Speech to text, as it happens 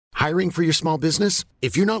Hiring for your small business?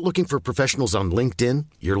 If you're not looking for professionals on LinkedIn,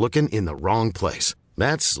 you're looking in the wrong place.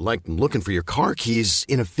 That's like looking for your car keys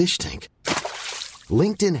in a fish tank.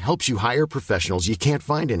 LinkedIn helps you hire professionals you can't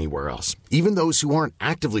find anywhere else, even those who aren't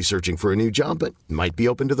actively searching for a new job but might be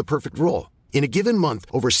open to the perfect role. In a given month,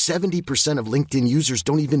 over 70% of LinkedIn users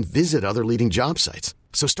don't even visit other leading job sites.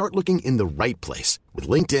 So start looking in the right place. With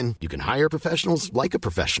LinkedIn, you can hire professionals like a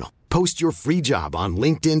professional. Post your free job on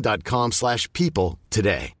linkedin.com/people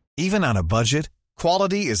today. Even on a budget,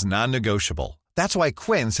 quality is non-negotiable. That's why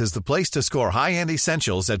Quince is the place to score high-end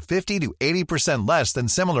essentials at 50 to 80% less than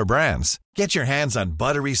similar brands. Get your hands on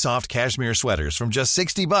buttery soft cashmere sweaters from just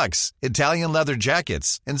 $60, Italian leather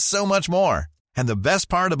jackets, and so much more. And the best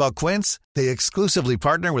part about Quince, they exclusively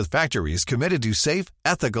partner with factories committed to safe,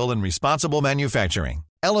 ethical, and responsible manufacturing.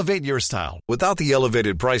 Elevate your style without the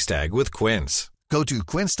elevated price tag with Quince. Go to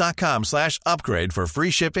quince.com/upgrade for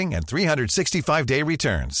free shipping and 365-day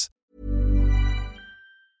returns.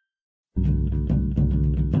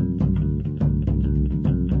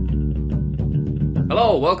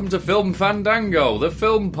 Hello, welcome to Film Fandango, the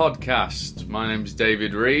film podcast. My name's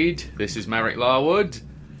David Reed. This is Merrick Larwood.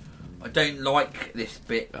 I don't like this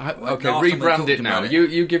bit. Okay, rebrand it now.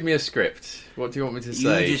 You give me a script. What do you want me to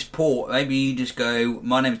say? You just maybe you just go,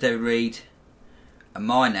 my name's David Reed, and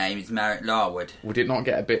my name is Merrick Larwood. Would it not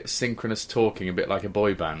get a bit synchronous talking, a bit like a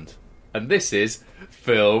boy band? And this is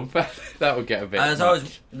Film. That would get a bit As much. I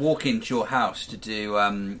was walking to your house to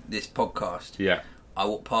do this podcast, yeah, I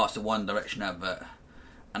walked past a One Direction advert,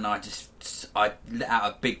 and I let out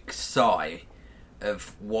a big sigh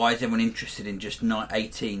of why is everyone interested in just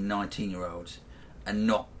 18, 19-year-olds and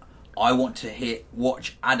not... I want to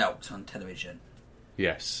watch adults on television.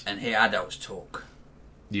 Yes. And hear adults talk.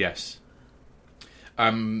 Yes.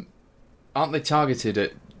 Aren't they targeted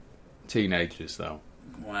at teenagers, though?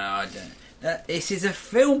 Well, I don't... this is a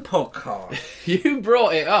film podcast. You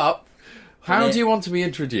brought it up. How do you want to be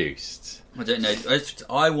introduced? I don't know.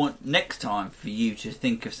 I want next time for you to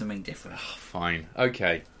think of something different. Fine.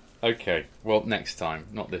 Okay, well, next time,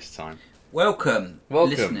 not this time. Welcome,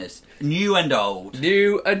 listeners, new and old.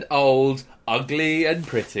 New and old, ugly and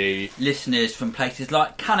pretty. Listeners from places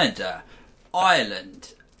like Canada,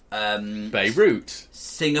 Ireland, Beirut,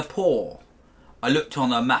 Singapore. I looked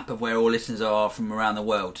on a map of where all listeners are from around the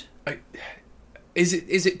world. Is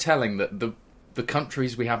it telling that the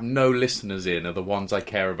countries we have no listeners in are the ones I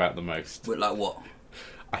care about the most? Like what?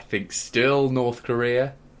 I think still North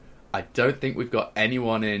Korea. I don't think we've got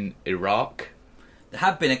anyone in Iraq. There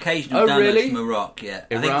have been occasional downloads from Iraq, yeah.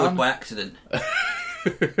 Iran? I think it was by accident.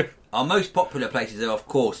 Our most popular places are, of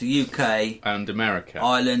course, the UK... and America.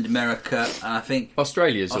 Ireland, America, and I think...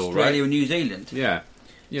 Australia's all right. Australia and New Zealand. Yeah.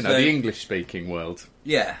 The English-speaking world.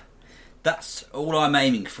 Yeah. That's all I'm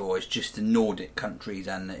aiming for, is just the Nordic countries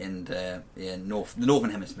and the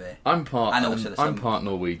Northern Hemisphere. I'm part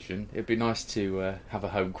Norwegian. It'd be nice to have a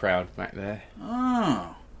home crowd back there.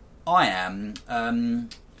 Oh. I am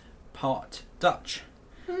part Dutch,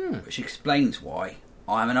 which explains why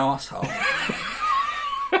I'm an arsehole.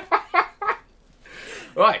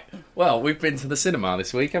 Right, well, we've been to the cinema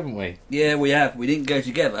this week, haven't we? Yeah, we have. We didn't go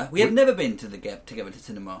together. We have never been together to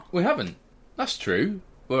cinema. We haven't. That's true.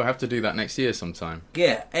 We'll have to do that next year sometime.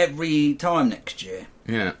 Yeah, every time next year.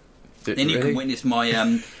 Yeah. Then you can witness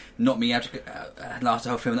my not me able to last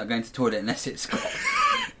the whole film not going to the toilet unless it's got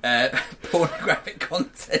pornographic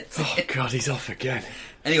content. Oh God, he's off again.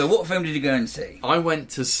 Anyway, what film did you go and see? I went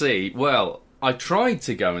to see. Well, I tried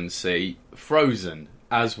to go and see Frozen,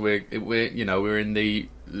 as we're in the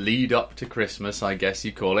lead up to Christmas, I guess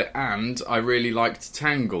you call it, and I really liked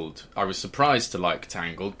Tangled. I was surprised to like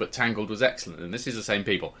Tangled, but Tangled was excellent, and this is the same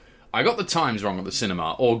people. I got the times wrong at the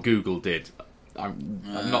cinema, or Google did. I'm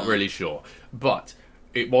not really sure, but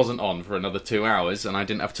it wasn't on for another 2 hours, and I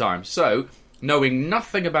didn't have time. So, knowing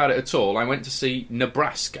nothing about it at all, I went to see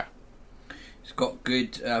Nebraska. It's got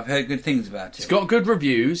good... I've heard good things about it. It's got good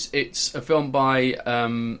reviews. It's a film by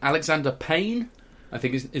Alexander Payne, I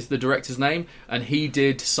think is the director's name, and he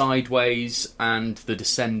did Sideways and The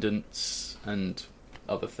Descendants and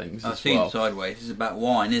other things I've as seen well. Sideways. It's about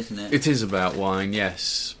wine, isn't it? It is about wine,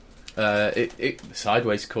 yes.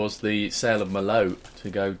 Sideways caused the sale of Merlot to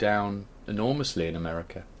go down enormously in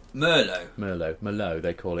America. Merlot,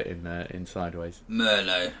 they call it in Sideways.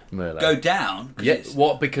 Merlot. Go down? Yeah,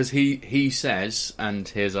 what? Because he says, and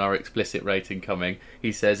here's our explicit rating coming,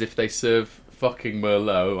 he says, if they serve fucking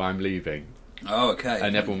Merlot, I'm leaving. Oh, okay.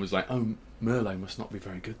 And everyone was like, oh, Merlot must not be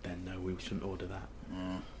very good then. No, we shouldn't order that.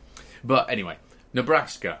 But anyway,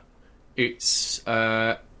 Nebraska. It's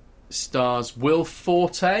stars Will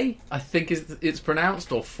Forte, I think it's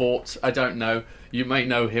pronounced, or Fort, I don't know. You may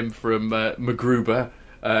know him from MacGruber,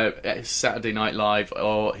 Saturday Night Live,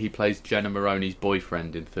 or he plays Jenna Maroney's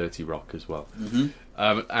boyfriend in 30 Rock as well.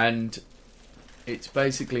 Mm-hmm. And it's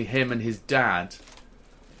basically him and his dad,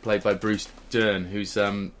 played by Bruce Dern, who's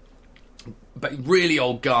but really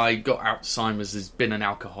old guy, got Alzheimer's, has been an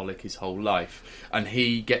alcoholic his whole life, and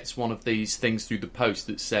he gets one of these things through the post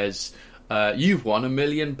that says, you've won £1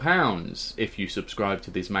 million if you subscribe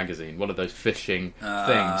to this magazine, one of those phishing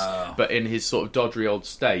things. But in his sort of doddery old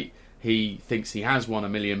state, he thinks he has won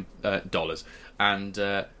 $1 million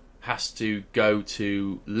and has to go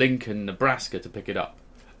to Lincoln, Nebraska to pick it up,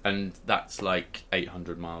 and that's like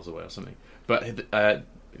 800 miles away or something. But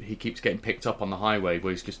he keeps getting picked up on the highway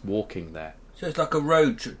where he's just walking there. So it's like a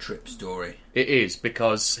road trip story. It is,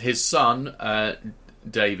 because his son,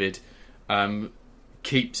 David,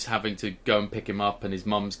 keeps having to go and pick him up, and his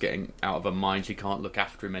mum's getting out of her mind. She can't look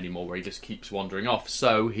after him anymore, where he just keeps wandering off.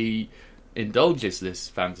 So he indulges this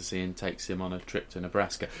fantasy and takes him on a trip to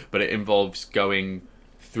Nebraska. But it involves going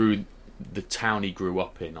through the town he grew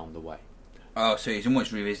up in on the way. Oh, so he's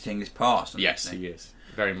almost revisiting his past. Yes, he is.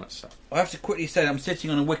 Very much so. I have to quickly say that I'm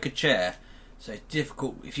sitting on a wicker chair, so it's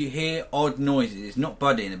difficult. If you hear odd noises, it's not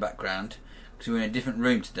Buddy in the background, because we're in a different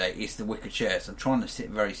room today. It's the wicker chair, so I'm trying to sit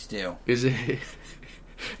very still. Is it?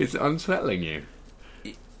 Is it unsettling you?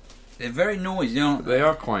 They're very noisy, aren't they? They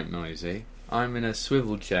are quite noisy. I'm in a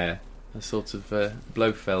swivel chair, a sort of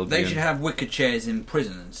Blofeldian. They should have wicker chairs in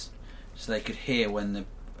prisons, so they could hear when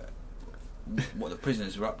what the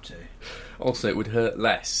prisoners were up to. Also, it would hurt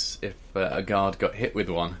less if a guard got hit with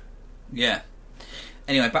one. Yeah.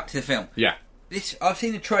 Anyway, back to the film. Yeah. I've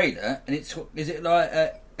seen the trailer, and is it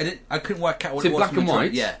like I couldn't work out what it was. Black and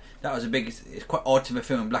white? Yeah, that was a big. It's quite odd to have a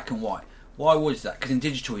film in black and white. Why was that? Because in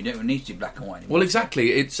digital, you don't even need to do black and white anymore. Well,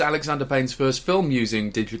 exactly. It's Alexander Payne's first film using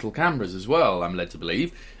digital cameras as well, I'm led to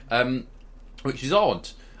believe, which is odd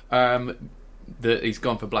that he's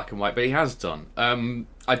gone for black and white, but he has done.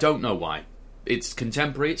 I don't know why. It's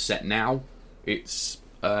contemporary. It's set now. It's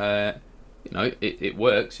it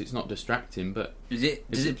works. It's not distracting, but does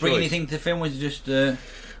it bring anything to the film? Or is it just?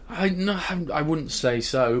 I wouldn't say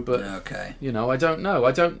so, but okay. I don't know.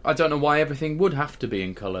 I don't know why everything would have to be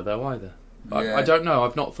in colour though either. Yeah. I don't know.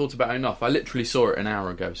 I've not thought about it enough. I literally saw it an hour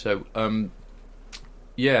ago. So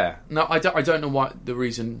yeah. No, I don't know what the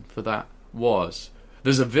reason for that was.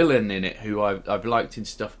 There's a villain in it who I've liked in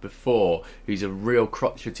stuff before. He's a real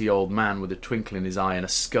crotchety old man with a twinkle in his eye and a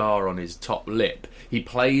scar on his top lip. He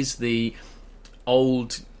plays the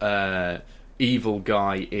old evil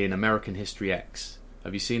guy in American History X.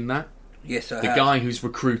 Have you seen that? Yes, I have. The guy who's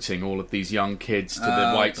recruiting all of these young kids to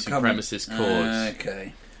the white supremacist cause.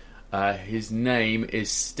 Okay. His name is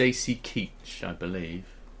Stacy Keach, I believe.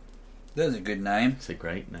 That's a good name. It's a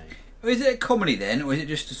great name. Is it a comedy then, or is it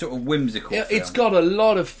just a sort of whimsical film? It's got a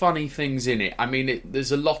lot of funny things in it. I mean,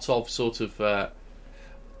 there's a lot of sort of...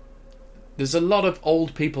 there's a lot of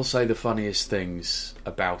old people say the funniest things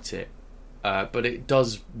about it. But it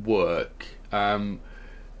does work. It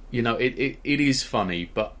is funny,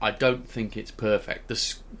 but I don't think it's perfect.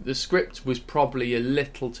 The script was probably a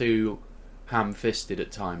little too ham-fisted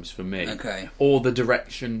at times for me. Okay. Or the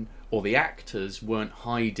direction... or the actors weren't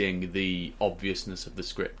hiding the obviousness of the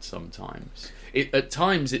script sometimes. At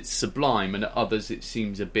times it's sublime, and at others it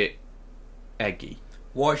seems a bit eggy.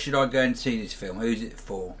 Why should I go and see this film? Who's it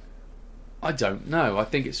for? I don't know. I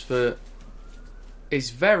think it's for... It's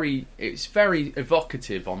very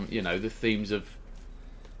evocative on, the themes of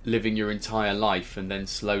living your entire life and then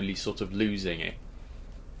slowly sort of losing it.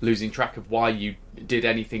 Losing track of why you did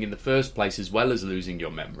anything in the first place, as well as losing your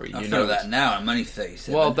memory. I feel that now. I'm only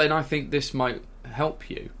 37. Well, then I think this might help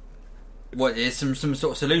you. What, is some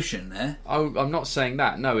sort of solution there? I'm not saying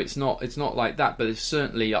that. No, it's not. It's not like that. But it's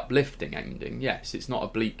certainly uplifting ending. Yes, it's not a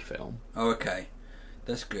bleak film. Oh, okay,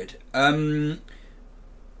 that's good.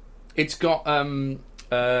 It's got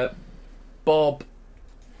Bob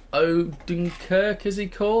Odenkirk, is he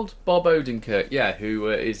called? Bob Odenkirk, yeah, who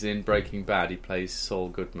is in Breaking Bad. He plays Saul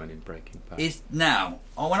Goodman in Breaking Bad.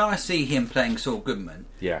 When I see him playing Saul Goodman,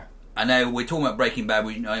 yeah, I know we're talking about Breaking Bad.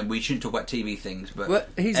 We shouldn't talk about TV things, but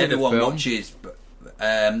he's everyone in a film. watches.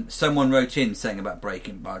 Someone wrote in saying about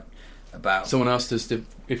Breaking Bad. Someone asked us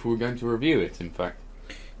if we were going to review it. In fact,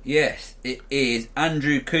 yes, it is.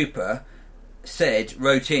 Andrew Cooper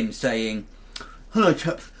wrote in saying, "Hello,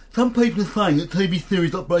 chaps. Some people are saying that TV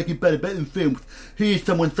series like Breaking Bad are better than films. Here's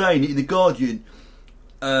someone saying it in The Guardian."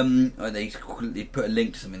 They put a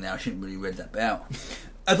link to something there. I shouldn't really read that bit out.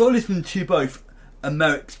 "As I listened to both, and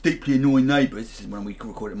Merrick's deeply annoying neighbours, this is when we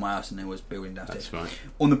recorded at my house and there was building downstairs. That's right.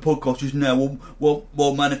 On the podcast just now,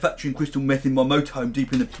 while manufacturing crystal meth in my motorhome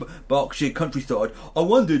deep in the Berkshire countryside, I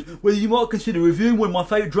wondered whether you might consider reviewing one of my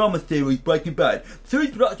favourite drama series, Breaking Bad. The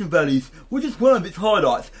series' production values were just one of its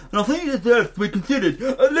highlights, and I think it deserves to be considered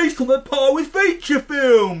at least on the par with feature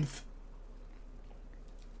films.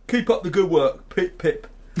 Keep up the good work, Pip Pip.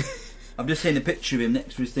 I'm just seeing a picture of him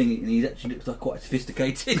next to his thing, and he actually looks like quite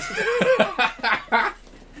sophisticated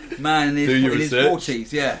man in his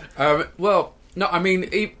 40s. Yeah. Well, no, I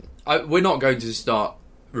mean, we're not going to start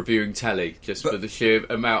reviewing telly just for the sheer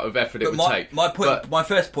amount of effort it would take. My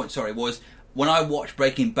first point, was when I watched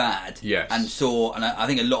Breaking Bad and saw, and I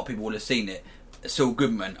think a lot of people will have seen it, Saul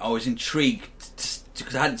Goodman. I was intrigued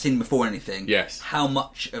because I hadn't seen him before anything. Yes. How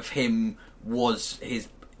much of him was his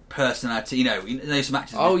personality? You know some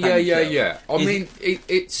actors. Oh yeah. I mean,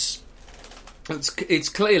 it's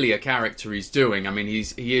clearly a character he's doing. I mean,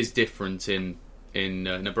 he is different in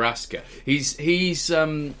Nebraska. He's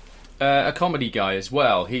a comedy guy as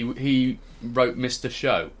well. He wrote Mr.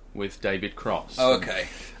 Show with David Cross. Oh, okay.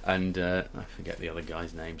 And I forget the other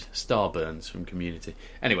guy's names. Starburns from Community.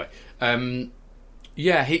 Anyway,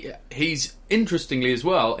 he's interestingly as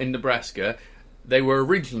well in Nebraska. They were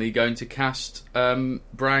originally going to cast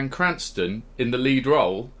Bryan Cranston in the lead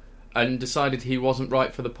role and decided he wasn't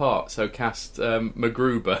right for the part, so cast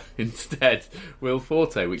MacGruber instead, Will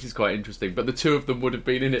Forte, which is quite interesting. But the two of them would have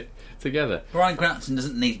been in it together. Bryan Cranston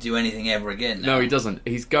doesn't need to do anything ever again now. No, he doesn't.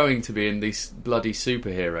 He's going to be in these bloody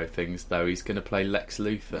superhero things, though. He's going to play Lex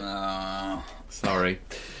Luthor. Sorry.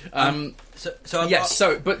 Going back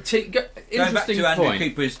to Andrew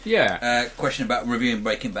Cooper's question about reviewing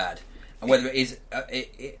Breaking Bad. And whether it is...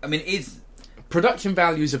 Production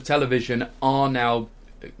values of television are now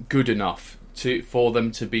good enough for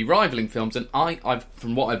them to be rivaling films, and I've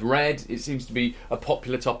from what I've read, it seems to be a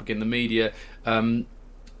popular topic in the media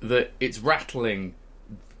that it's rattling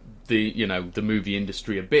the movie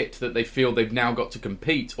industry a bit, that they feel they've now got to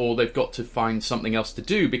compete or they've got to find something else to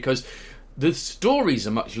do because the stories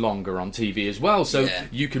are much longer on TV as well, so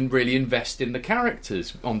you can really invest in the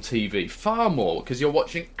characters on TV far more because you're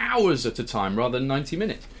watching hours at a time rather than 90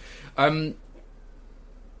 minutes.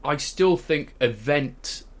 I still think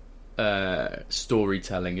event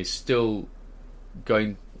storytelling is still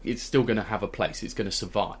going. It's still going to have a place. It's going to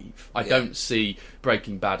survive. I don't see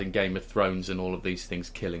Breaking Bad and Game of Thrones and all of these things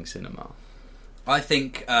killing cinema. I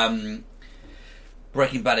think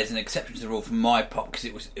Breaking Bad is an exception to the rule from my part because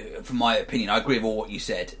it was, from my opinion, I agree with all what you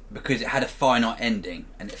said because it had a finite ending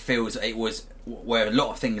and it feels it was where a lot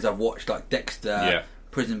of things I've watched like Dexter,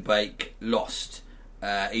 Prison Break, Lost.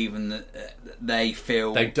 They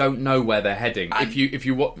feel they don't know where they're heading. If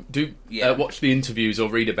you watch the interviews or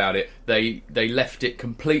read about it, they left it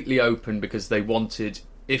completely open because they wanted,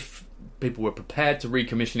 if people were prepared to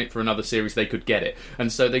recommission it for another series, they could get it.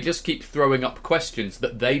 And so they just keep throwing up questions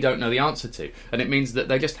that they don't know the answer to, and it means that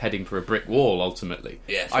they're just heading for a brick wall ultimately.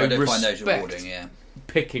 Yeah, so I don't find those rewarding.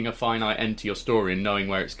 Picking a finite end to your story and knowing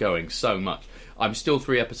where it's going so much. I'm still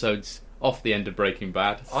 3 episodes off the end of Breaking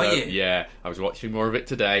Bad. Are you? Yeah, I was watching more of it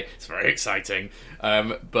today. It's very exciting.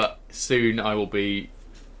 But soon I will be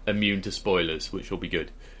immune to spoilers, which will be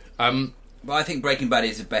good. But I think Breaking Bad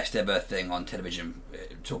is the best ever thing on television.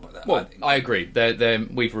 Talk about that. Well, I agree.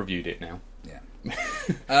 We've reviewed it now. Yeah.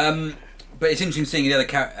 But it's interesting seeing the other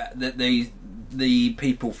the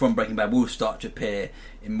people from Breaking Bad will start to appear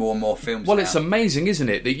in more and more films. Well, now. It's amazing, isn't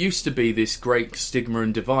it? There used to be this great stigma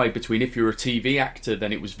and divide between if you're a TV actor,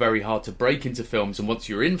 then it was very hard to break into films, and once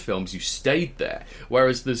you're in films, you stayed there.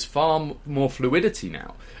 Whereas there's far more fluidity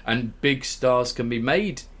now, and big stars can be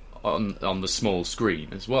made on the small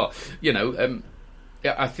screen as well.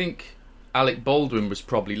 I think Alec Baldwin was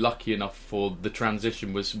probably lucky enough for the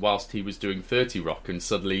transition was whilst he was doing 30 Rock, and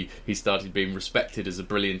suddenly he started being respected as a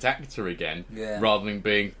brilliant actor again, rather than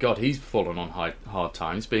being, God, he's fallen on hard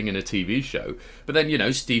times being in a TV show. But then,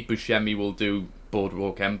 Steve Buscemi will do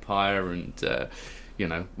Boardwalk Empire, and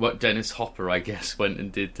Dennis Hopper, I guess, went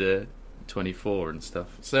and did 24 and stuff.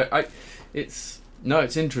 So it's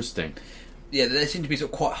interesting. Yeah, there seem to be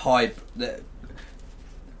sort of quite high,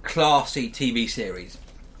 classy TV series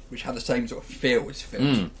which have the same sort of feel as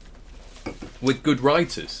films. With good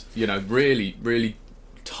writers, really, really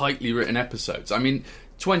tightly written episodes. I mean,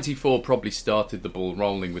 24 probably started the ball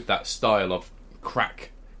rolling with that style of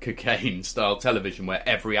crack cocaine style television where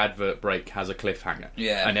every advert break has a cliffhanger.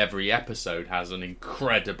 Yeah. And every episode has an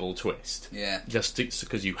incredible twist. Yeah. Just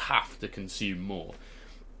because you have to consume more.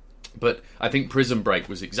 But I think Prison Break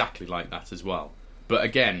was exactly like that as well. But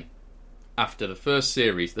again, after the first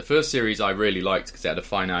series. The first series I really liked because it had a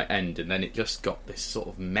finite end, and then it just got this sort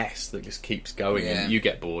of mess that just keeps going, and you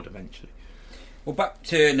get bored eventually. Well, back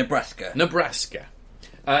to Nebraska.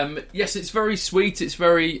 Yes, it's very sweet. It's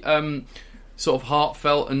very sort of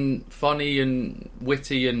heartfelt and funny and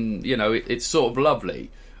witty, and it's sort of lovely.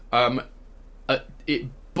 It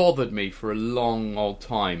bothered me for a long old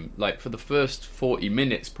time. Like, for the first 40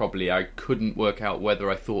 minutes probably, I couldn't work out whether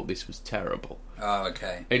I thought this was terrible. Oh,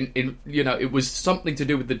 okay. And it was something to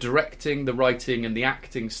do with the directing, the writing, and the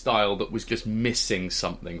acting style that was just missing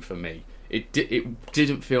something for me. It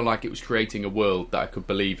didn't feel like it was creating a world that I could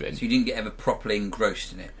believe in. So you didn't get ever properly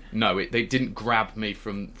engrossed in it? No, they didn't grab me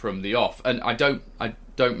from the off. And I don't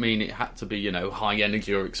mean it had to be, high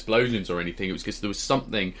energy or explosions or anything. It was because there was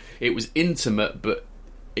something. It was intimate, but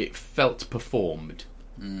it felt performed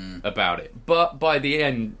about it. But by the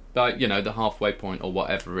end, the halfway point or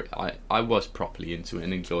whatever, I was properly into it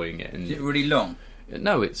and enjoying it. And is it really long?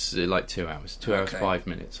 No, it's like 2 hours. 2 hours, 5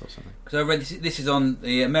 minutes or something. Because I read this is on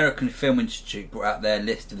the American Film Institute, brought out their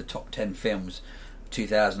list of the top 10 films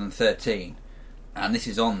 2013, and this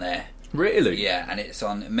is on there. Really? Yeah, and it's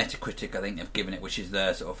on Metacritic, I think they've given it, which is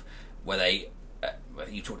the sort of where they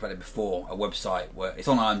you talked about it before, a website where it's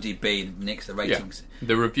on IMDb, Nick's the ratings. Yeah.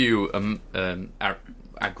 The review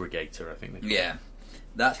aggregator, I think. Yeah,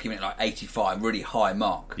 that's giving it like 85, really high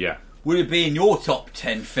mark. Yeah. Would it be in your top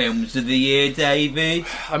 10 films of the year, David?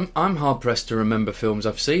 I'm hard pressed to remember films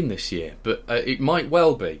I've seen this year, but it might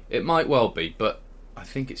well be. It might well be, but I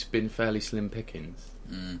think it's been fairly slim pickings.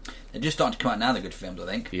 They're just starting to come out now, the good films, I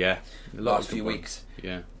think. Yeah. Last few weeks.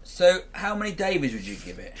 Yeah. So, how many Davids would you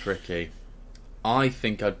give it? Tricky. I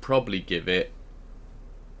think I'd probably give it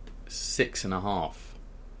 6.5.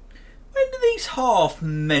 When do these half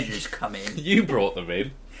measures come in? You brought them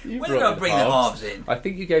in. When did I bring the halves in? I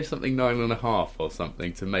think you gave something 9.5 or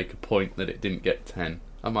something to make a point that it didn't get 10.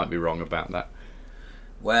 I might be wrong about that.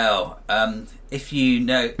 Well, if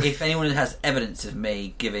anyone has evidence of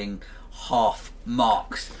me giving half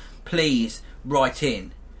marks, please write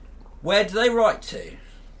in. Where do they write to?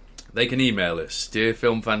 They can email us,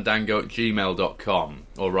 dearfilmfandango@gmail.com,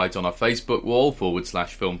 or write on our Facebook wall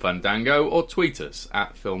 /filmfandango, or tweet us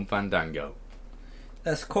 @filmfandango.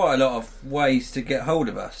 That's quite a lot of ways to get hold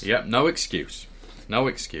of us. Yep, no excuse. No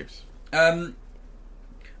excuse.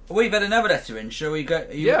 We've had another letter in, shall we go?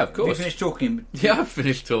 Yeah, of course. Have you finished talking? Yeah, I've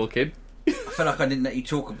finished talking. I feel like I didn't let you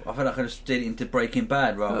talk. I feel like I just did it into Breaking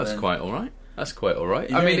Bad rather That's than... quite all right. That's quite all right.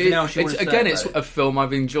 Is there anything else you want to say it's a film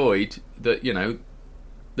I've enjoyed that,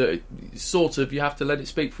 that sort of, you have to let it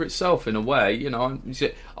speak for itself in a way. I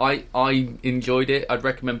enjoyed it. I'd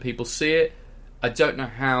recommend people see it. I don't know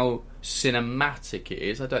how cinematic it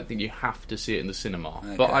is. I don't think you have to see it in the cinema.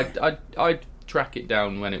 Okay. But I'd track it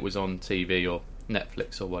down when it was on TV or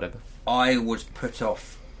Netflix or whatever. I was put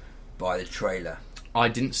off by the trailer. I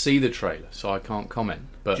didn't see the trailer, so I can't comment.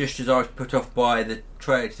 But just as I was put off by the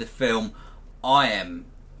trailer to the film I am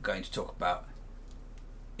going to talk about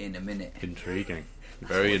in a minute. Intriguing.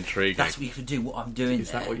 Very intriguing. That's what you can do. What I'm doing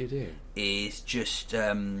is that what you do? Is just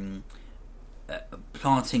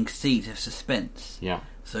planting seeds of suspense. Yeah.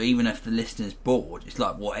 So even if the listener's bored, it's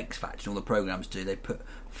like what X Factor and all the programmes do. They put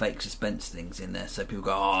fake suspense things in there, so people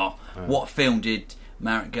go, what film did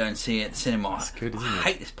Marek go and see at the cinema? That's good, isn't it? I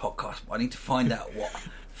hate this podcast, but I need to find out what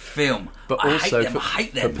film. But I also,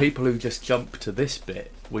 hate them. For people who just jump to this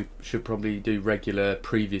bit, we should probably do regular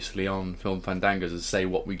previously on Film Fandangos and say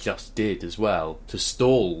what we just did as well, to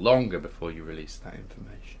stall longer before you release that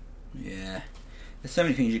information. Yeah. There's so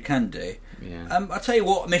many things you can do. Yeah. I'll tell you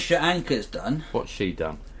what Misha Anker's done. What's she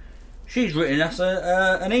done? She's written us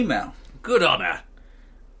an email. Good on her.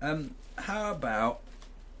 How about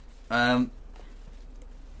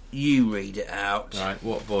you read it out? Right,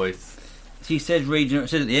 what voice? She says regional. It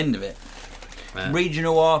says at the end of it.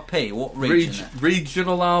 Regional RP. What region?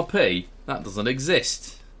 Regional RP? That doesn't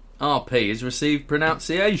exist. RP is received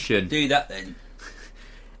pronunciation. Do that then.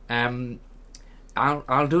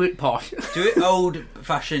 I'll do it posh. Do it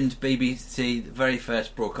old-fashioned BBC, the very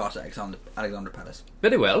first broadcast at Alexandra Palace.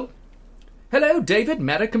 Very well. Hello, David,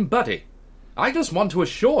 Merrick and Buddy. I just want to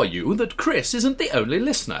assure you that Chris isn't the only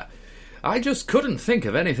listener. I just couldn't think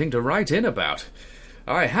of anything to write in about.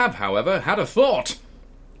 I have, however, had a thought.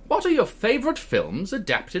 What are your favourite films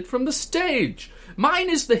adapted from the stage? Mine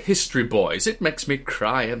is The History Boys. It makes me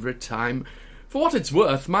cry every time. For what it's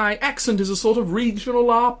worth, my accent is a sort of regional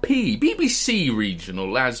RP, BBC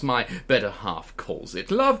regional, as my better half calls it.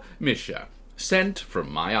 Love, Misha. Sent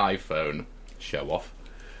from my iPhone. Show off.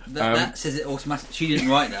 That says it automatically. She didn't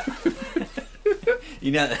write that.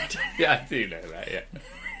 You know that? Yeah, I do know that, yeah.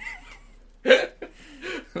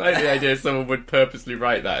 like the idea someone would purposely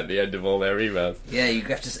write that at the end of all their emails. Yeah, you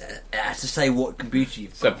have to say what computer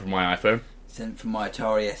you've Except got. for my iPhone. Sent from my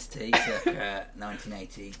Atari ST, circa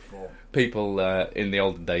 1984. People in the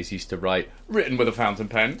olden days used to write written with a fountain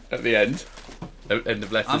pen at the end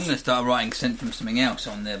of letters. I'm going to start writing sent from something else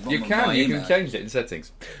on the bottom of my You email. can change it in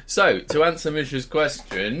settings. So, to answer Misha's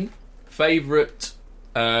question, favourite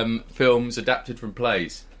films adapted from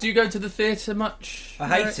plays. Do you go to the theatre much? I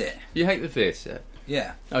hate it. You hate the theatre?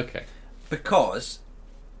 Yeah. Okay. Because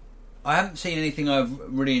I haven't seen anything I've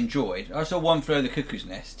really enjoyed. I saw One Flew Over the Cuckoo's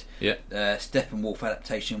Nest. Yeah. Steppenwolf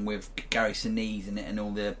adaptation with Gary Sinise in it and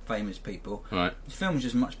all the famous people. Right. The film was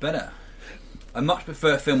just much better. I much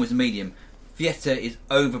prefer film as a medium. Theatre is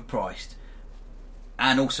overpriced.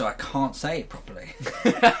 And also, I can't say it properly.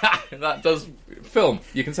 That does... Film.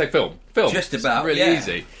 You can say film. Film. Just about, It's really yeah.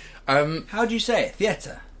 easy. How do you say it?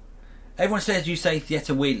 Theatre. Everyone says you say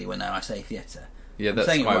theatre wheelie when I say theatre. Yeah, I'm that's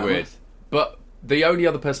saying it quite right, weird. aren't But the only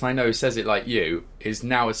other person I know who says it like you is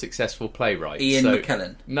now a successful playwright. Ian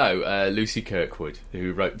McKellen? No, Lucy Kirkwood,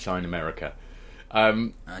 who wrote China America.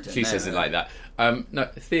 She says it like that. No,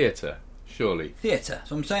 theatre, surely. Theatre,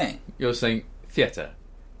 that's what I'm saying. You're saying theatre.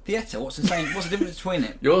 Theatre, what's the difference between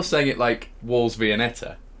it? You're saying it like Walls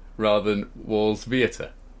Viennetta rather than Walls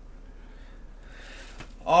Theatre.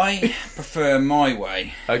 I prefer my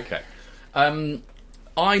way. Okay.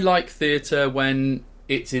 I like theatre when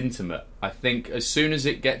it's intimate. I think as soon as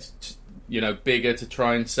it gets, bigger to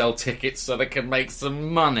try and sell tickets so they can make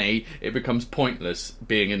some money, it becomes pointless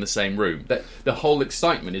being in the same room. The whole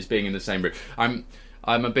excitement is being in the same room.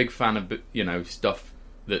 I'm a big fan of stuff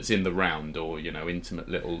that's in the round or intimate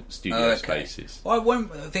little studio spaces. Well, one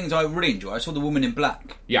of the things I really enjoy, I saw The Woman in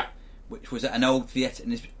Black. Yeah. Which was at an old theatre,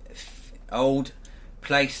 in this old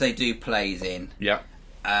place they do plays in. Yeah.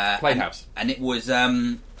 Playhouse. And it was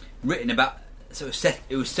written about. So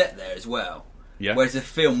it was set there as well. Yeah. Whereas the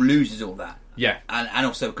film loses all that. Yeah. And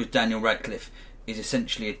also because Daniel Radcliffe is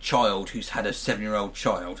essentially a child who's had a 7-year-old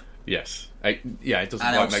child. Yes. It doesn't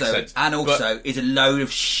And quite also, make sense. And also is a load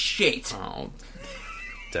of shit. Oh,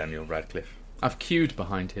 Daniel Radcliffe. I've queued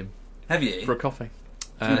behind him Have you? for a coffee.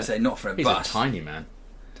 I was going to say not for a He's bus. a tiny man.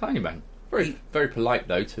 Very polite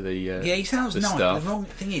though to the Yeah, he sounds the nice. staff. The wrong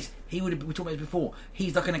thing is, we talked about this before.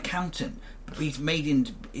 He's like an accountant, but he's been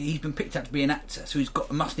picked up to be an actor, so he's got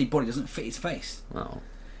a muscly body that doesn't fit his face. Oh,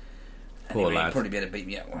 Anyway, poor lad. he'd probably be able to beat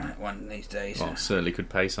me up one of these days. Well, certainly could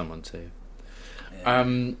pay someone to.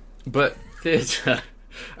 Yeah. But theatre,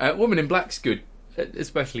 Woman in Black's good,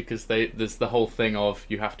 especially because there's the whole thing of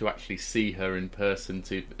you have to actually see her in person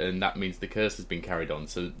and that means the curse has been carried on.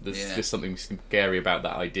 So there's just something scary about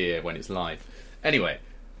that idea when it's live. Anyway,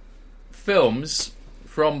 films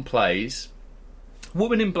from plays.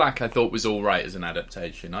 Woman in Black I thought was all right as an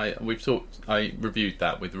adaptation. I reviewed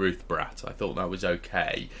that with Ruth Bratt. I thought that was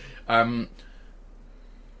okay.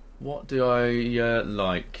 What do I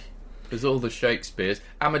like? There's all the Shakespeare's.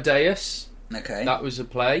 Amadeus. Okay. That was a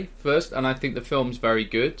play first, and I think the film's very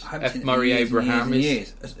good. I haven't F. seen it Murray in years and Abraham years and is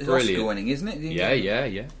years. It's brilliant. Oscar winning, isn't it?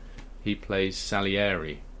 Yeah. He plays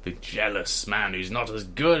Salieri, the jealous man who's not as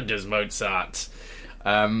good as Mozart.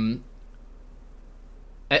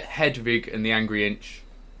 Hedwig and the Angry Inch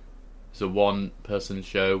is a one-person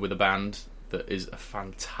show with a band that is a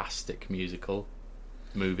fantastic musical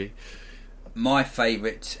movie. My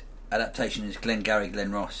favourite adaptation is Glengarry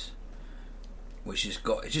Glen Ross, which it's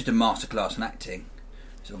just a masterclass in acting.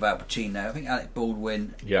 Sort of Al Pacino, I think Alec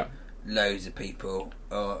Baldwin, Yeah. loads of people.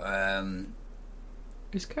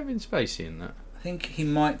 Is Kevin Spacey in that? I think he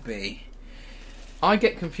might be. I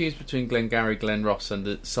get confused between Glengarry Glen Ross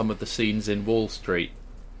and some of the scenes in Wall Street.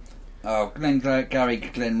 Oh, Glengarry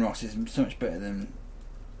Glen Ross is so much better than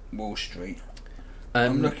Wall Street.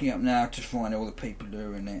 I'm looking up now to find all the people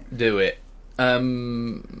who are in it. Do it.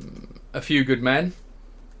 A Few Good Men.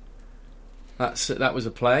 That was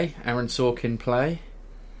a play, Aaron Sorkin play.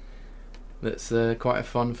 That's quite a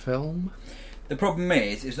fun film. The problem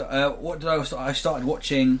is what did I started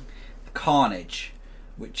watching Carnage,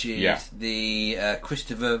 which is the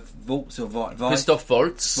Christopher Waltz or Christoph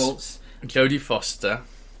Waltz, Waltz Jodie Foster,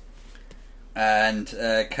 and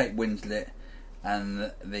Kate Winslet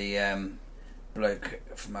and the bloke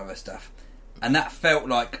from other stuff. And that felt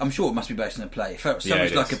like, I'm sure it must be based on a play. It felt so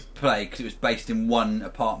much like a play because it was based in one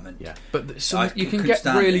apartment. Yeah, but you can couldn't get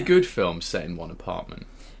stand really it. good films set in one apartment.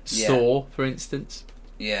 Yeah. Saw, for instance.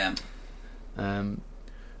 Yeah.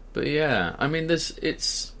 But yeah, I mean,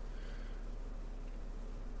 it's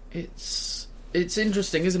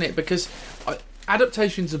interesting, isn't it? Because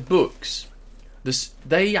adaptations of books,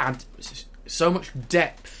 they add so much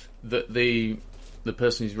depth that the the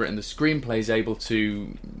person who's written the screenplay is able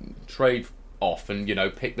to trade off and, you know,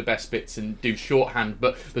 pick the best bits and do shorthand,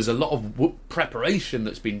 but there's a lot of preparation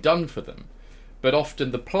that's been done for them. But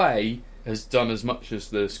often the play has done as much as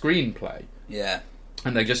the screenplay. Yeah.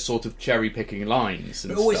 And they're just sort of cherry-picking lines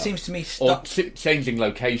and It always stuff. seems to me stuck... Or changing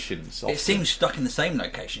locations. Often. It seems stuck in the same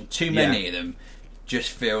location. Too many of them just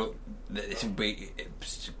feel that this will be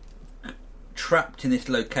trapped in this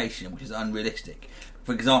location, which is unrealistic.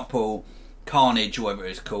 For example, Carnage, or whatever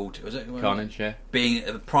it's called... Was it Carnage, yeah. Being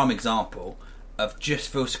a prime example of just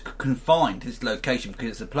feels confined to this location because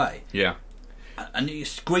it's a play. Yeah. And it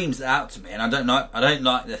screams that out to me, and I don't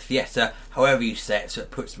like the theatre, however you say it, so it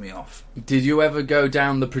puts me off. Did you ever go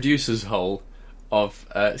down the producer's hole of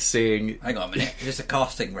seeing... Hang on a minute, is this a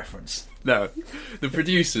casting reference? No, the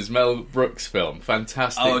producers, Mel Brooks film,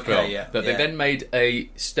 fantastic film, that they then made a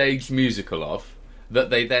stage musical of, that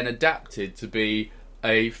they then adapted to be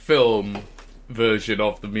a film version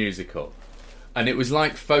of the musical. And it was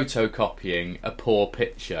like photocopying a poor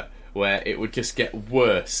picture, where it would just get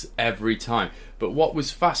worse every time. But what was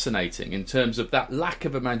fascinating in terms of that lack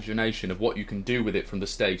of imagination of what you can do with it from the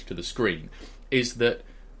stage to the screen is that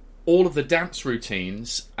all of the dance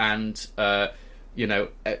routines and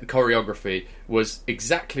choreography was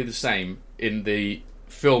exactly the same in the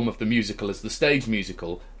film of the musical as the stage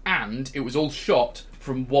musical, and it was all shot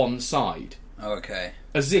from one side. Okay.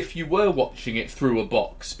 As if you were watching it through a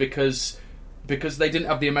box, because they didn't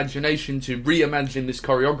have the imagination to reimagine this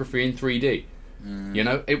choreography in 3D. You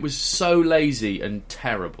know, it was so lazy and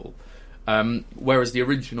terrible. Whereas the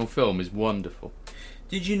original film is wonderful.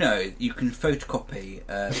 Did you know you can photocopy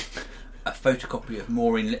a photocopy of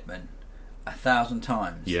Maureen Lipman 1,000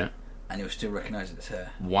 times? Yeah. And you'll still recognise it as her.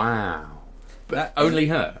 Wow. But That only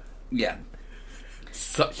her? Yeah.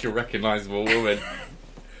 Such a recognisable woman.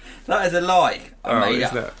 That is a lie. I made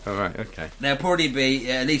up. That? Oh, right, okay. There'll probably be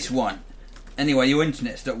at least one. Anyway, your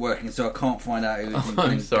internet stopped working, so I can't find out who was in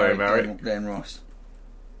I'm sorry, Mary. Glenn Ross.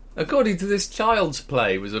 According to this, Child's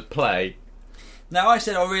Play was a play. Now, I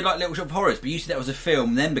said I really like Little Shop of Horrors, but you said that was a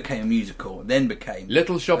film, then became a musical, then became...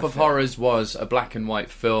 Little Shop of film. Horrors was a black and white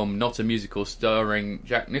film, not a musical, starring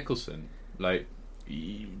Jack Nicholson, like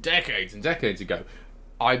decades and decades ago.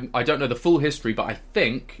 I don't know the full history, but I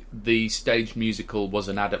think the stage musical was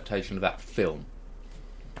an adaptation of that film.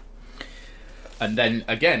 And then,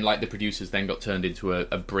 again, like the producers, then got turned into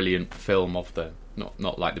a brilliant film of the...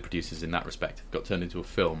 Not like the producers in that respect. Got turned into a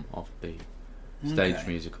film of the stage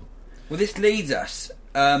musical. Well, this leads us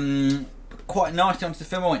quite nicely onto the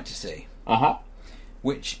film I went to see. Uh-huh.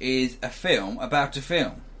 Which is a film about a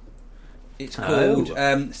film. It's called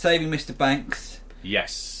Saving Mr. Banks.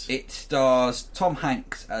 Yes. It stars Tom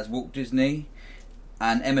Hanks as Walt Disney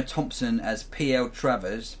and Emma Thompson as P.L.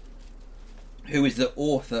 Travers, who is the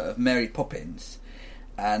author of Mary Poppins.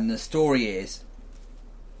 And the story is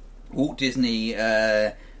Walt Disney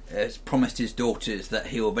has promised his daughters that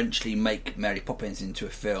he'll eventually make Mary Poppins into a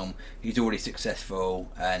film. He's already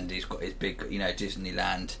successful, and he's got his big,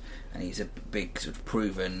 Disneyland, and he's a big sort of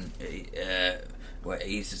proven. He's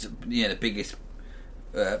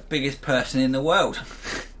the biggest person in the world.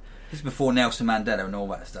 This is before Nelson Mandela and all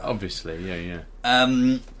that stuff. Obviously, yeah.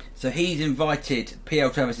 So he's invited.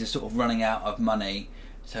 P.L. Travers is sort of running out of money,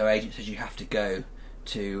 so her agent says you have to go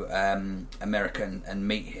to America and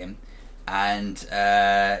meet him,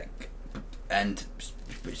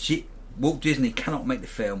 Walt Disney cannot make the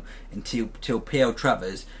film until P.L.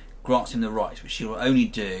 Travers grants him the rights, which she will only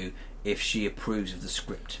do if she approves of the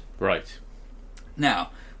script. Right.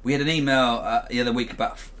 Now, we had an email the other week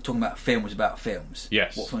talking about films.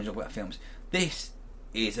 Yes. What films talk about films? This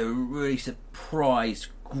is a really surprised,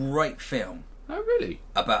 great film. Oh, really?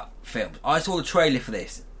 About films. I saw the trailer for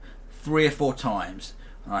this 3 or 4 times,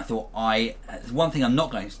 and I thought, one thing I'm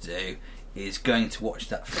not going to do is going to watch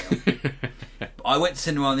that film. I went to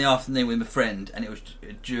cinema in the afternoon with a friend, and it was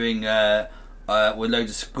during with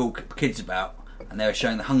loads of school kids about, and they were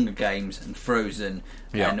showing The Hunger Games and Frozen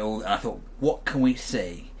and all. And I thought, what can we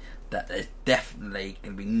see that there's definitely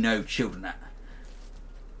going to be no children at?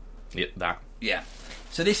 Yeah.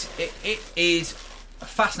 So this it is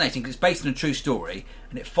fascinating because it's based on a true story,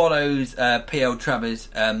 and it follows P.L. Travers.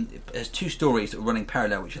 There's 2 stories that are running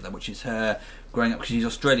parallel with each other, which is her growing up, because she's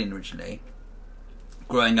Australian originally,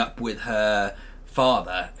 growing up with her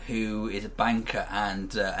father, who is a banker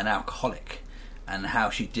and an alcoholic, and how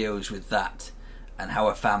she deals with that, and how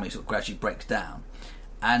her family sort of gradually breaks down,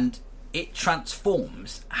 and it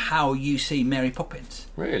transforms how you see Mary Poppins.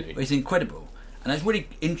 Really? It's incredible, and it's really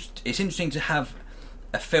it's interesting to have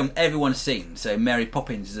a film everyone's seen. So Mary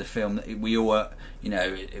Poppins is a film that we all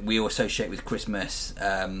associate with Christmas.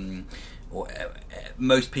 or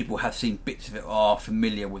most people have seen bits of it, are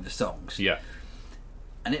familiar with the songs. Yeah.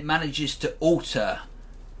 And it manages to alter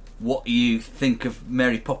what you think of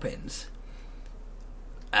Mary Poppins.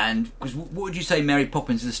 And because what would you say Mary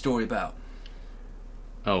Poppins is a story about?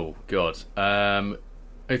 Oh God,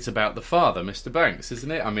 it's about the father, Mr. Banks,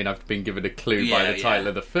 isn't it? I mean, I've been given a clue by the title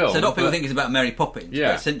of the film. So a lot of people think it's about Mary Poppins, yeah.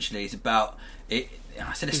 but essentially it's about it.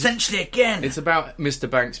 I said essentially again. It's about Mr.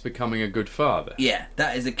 Banks becoming a good father. Yeah,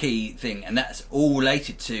 that is the key thing, and that's all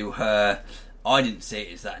related to her. I didn't see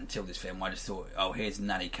it as that until this film. I just thought, oh, here's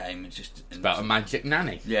Nanny came. It's about a magic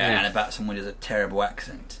nanny. Yeah, and about someone who has a terrible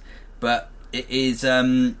accent. But it is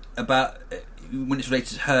about when it's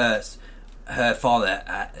related to her father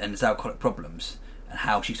and his alcoholic problems, and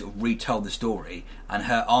how she sort of retold the story. And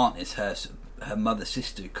her aunt is her mother's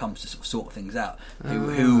sister who comes to sort things out.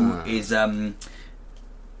 Who is what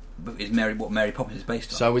Mary Poppins is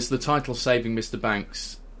based on. So is the title Saving Mr.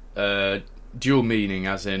 Banks dual meaning,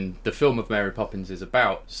 as in the film of Mary Poppins is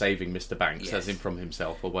about saving Mr. Banks, yes. as in from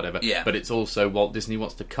himself or whatever, yeah. But it's also Walt Disney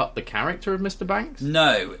wants to cut the character of Mr. Banks?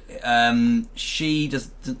 No, she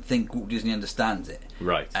doesn't think Walt Disney understands it.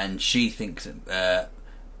 Right. And she thinks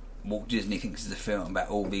Walt Disney thinks it's a film about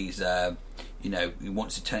all these, he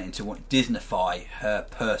wants to turn it into Disneyfy her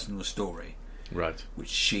personal story. Right. Which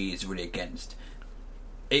she is really against.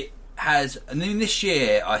 It has, and then this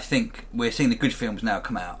year, I think we're seeing the good films now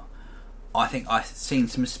come out. I think I've seen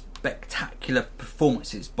some spectacular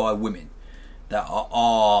performances by women that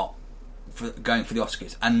are going for the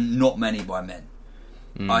Oscars, and not many by men.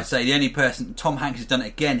 I'd say the only person, Tom Hanks has done it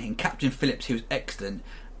again in Captain Phillips. He was excellent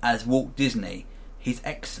as Walt Disney. He's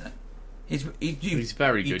excellent. He's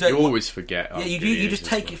very good. You always forget. Yeah, you just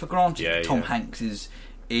take it for granted. Yeah, that Tom Hanks is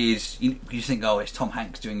you think, oh, it's Tom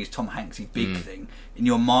Hanks doing his Tom Hanksy big thing. In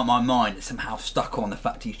my mind, it's somehow stuck on the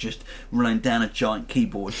fact he's just running down a giant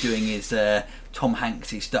keyboard doing his Tom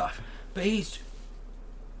Hanksy stuff. But he's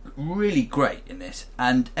really great in this,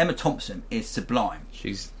 and Emma Thompson is sublime.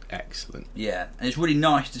 She's excellent. Yeah, and it's really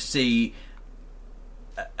nice to see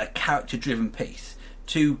a character-driven piece.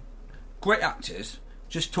 Two great actors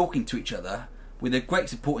just talking to each other with a great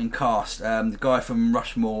supporting cast. The guy from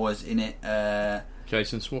Rushmore is in it.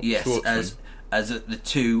 Jason Schwartzman. Yes, as the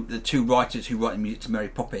two writers who write the music to Mary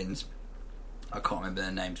Poppins. I can't remember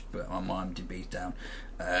their names, but my IMDb's down.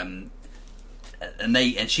 And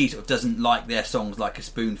she sort of doesn't like their songs like A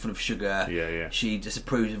Spoonful of Sugar. Yeah. She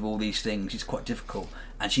disapproves of all these things. It's quite difficult,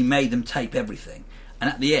 and she made them tape everything. And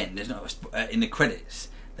at the end, there's not in the credits,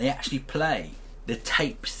 they actually play the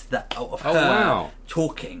tapes of her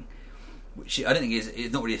talking. Which I don't think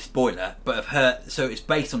is not really a spoiler, but of her. So it's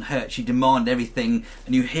based on her. She demanded everything,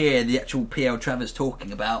 and you hear the actual P.L. Travers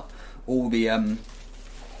talking about all the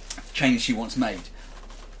changes she wants made.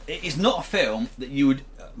 It is not a film that you would.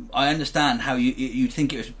 I understand how you'd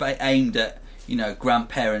think it was aimed at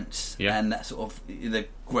grandparents and that sort of the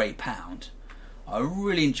grey pound. I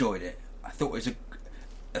really enjoyed it. I thought it was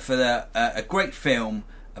a great film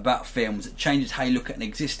about films that changes how you look at an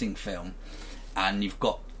existing film, and you've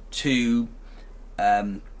got two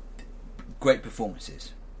great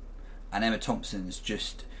performances, and Emma Thompson's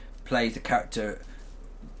just plays the character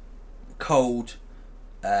cold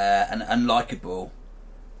and unlikable,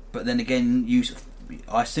 but then again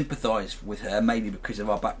I sympathise with her, maybe because of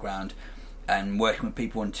our background and working with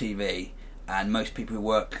people on TV, and most people who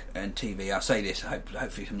work on TV, I'll say this,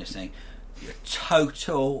 hopefully I'm listening, you're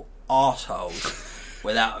total arseholes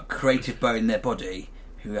without a creative bone in their body,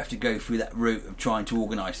 who have to go through that route of trying to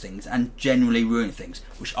organise things and generally ruin things,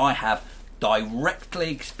 which I have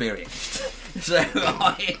directly experienced. So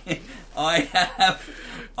I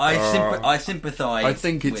sympathise. I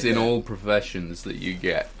think it's in her. all professions that you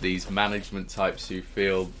get these management types who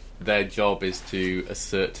feel their job is to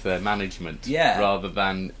assert their management, rather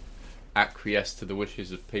than acquiesce to the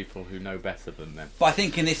wishes of people who know better than them. But I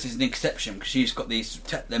think in this is an exception, because she's got these.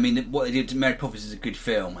 What they did to Mary Poppins is a good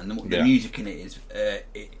film, and the music in it is.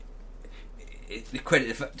 The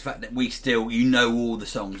credit the fact that we still all the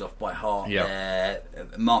songs off by heart. They're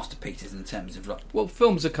masterpieces in terms of like. Well,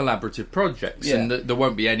 films are collaborative projects, and there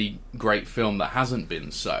won't be any great film that hasn't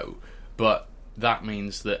been so. But that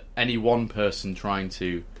means that any one person trying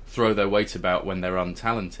to throw their weight about when they're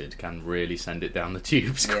untalented can really send it down the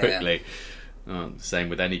tubes quickly. Same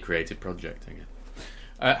with any creative project, I guess.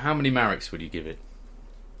 How many Mareks would you give it?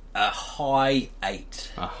 A high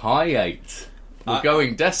 8. A high 8. We're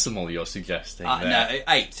going decimal, you're suggesting there. No,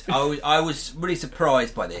 8. I was really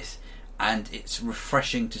surprised by this, and it's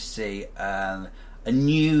refreshing to see a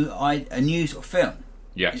new sort of film.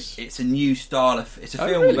 Yes, it's a new style of. It's a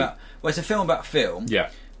film really? about. Well, it's a film about film. Yeah.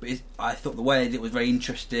 But I thought the way they did it was very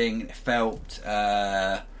interesting. It felt.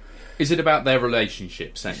 Is it about their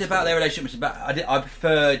relationship? It's about their relationship. It's about. I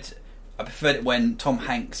preferred it when Tom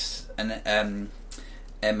Hanks and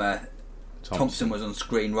Emma Thompson was on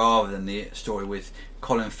screen rather than the story with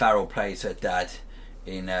Colin Farrell plays her dad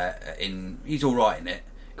in he's all right in it.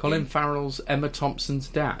 Colin Farrell's Emma Thompson's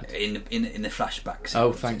dad in the flashbacks.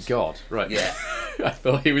 Oh, thank God! Right, yeah. I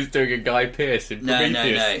thought he was doing a Guy Pearce in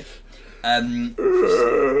Prometheus. No. I'm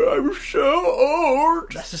so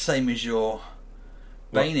old. That's the same as your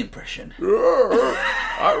Bane impression.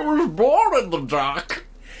 I was born in the dark.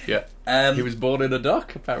 Yeah, he was born in a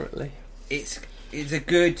duck. Apparently, it's a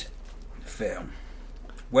good film.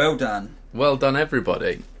 Well done. Well done,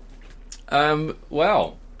 everybody.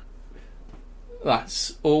 Well,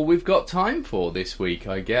 that's all we've got time for this week,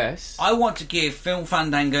 I guess. I want to give Film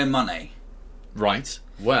Fandango money. Right.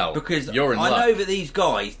 Well, because you're in luck. I know that these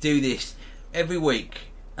guys do this every week,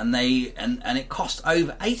 and it costs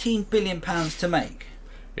over £18 billion to make.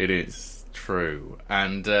 It is true.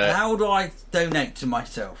 And how do I donate to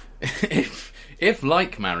myself? If,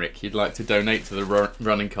 like Marek, you'd like to donate to the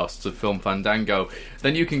running costs of Film Fandango,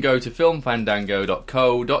 then you can go to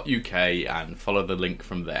filmfandango.co.uk and follow the link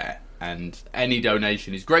from there. And any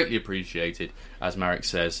donation is greatly appreciated. As Marek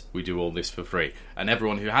says, we do all this for free. And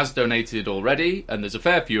everyone who has donated already, and there's a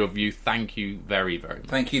fair few of you, thank you very, very much.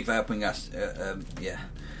 Thank you for helping us. Right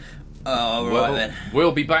then.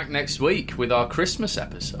 We'll be back next week with our Christmas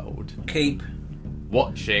episode. Keep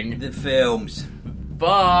watching the films.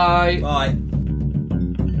 Bye. Bye.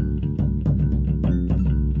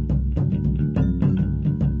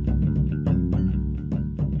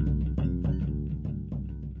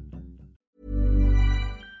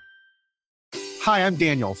 Hi, I'm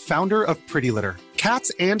Daniel, founder of Pretty Litter.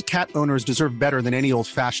 Cats and cat owners deserve better than any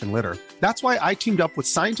old-fashioned litter. That's why I teamed up with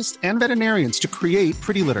scientists and veterinarians to create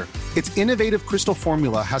Pretty Litter. Its innovative crystal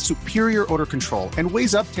formula has superior odor control and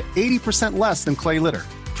weighs up to 80% less than clay litter.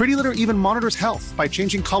 Pretty Litter even monitors health by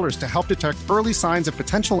changing colors to help detect early signs of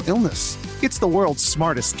potential illness. It's the world's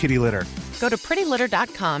smartest kitty litter. Go to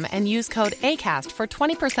prettylitter.com and use code ACAST for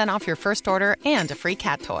 20% off your first order and a free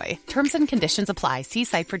cat toy. Terms and conditions apply. See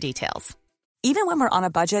site for details. Even when we're on a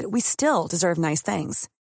budget, we still deserve nice things.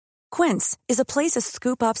 Quince is a place to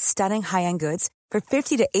scoop up stunning high-end goods for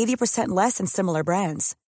 50 to 80% less than similar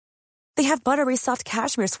brands. They have buttery soft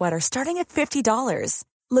cashmere sweaters starting at $50,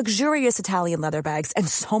 luxurious Italian leather bags, and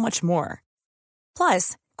so much more.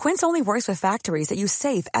 Plus, Quince only works with factories that use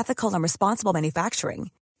safe, ethical, and responsible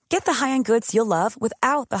manufacturing. Get the high-end goods you'll love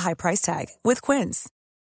without the high price tag with Quince.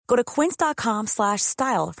 Go to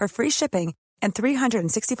quince.com/style for free shipping and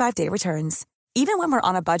 365-day returns. Even when we're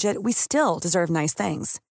on a budget, we still deserve nice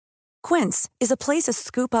things. Quince is a place to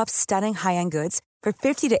scoop up stunning high-end goods for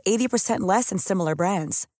 50 to 80% less than similar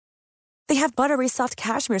brands. They have buttery soft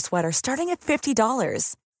cashmere sweaters starting at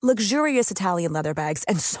 $50, luxurious Italian leather bags,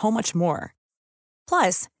 and so much more.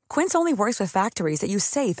 Plus, Quince only works with factories that use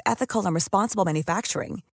safe, ethical, and responsible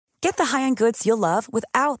manufacturing. Get the high-end goods you'll love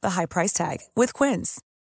without the high price tag with Quince.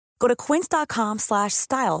 Go to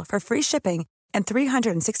quince.com/style for free shipping and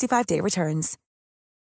 365-day returns.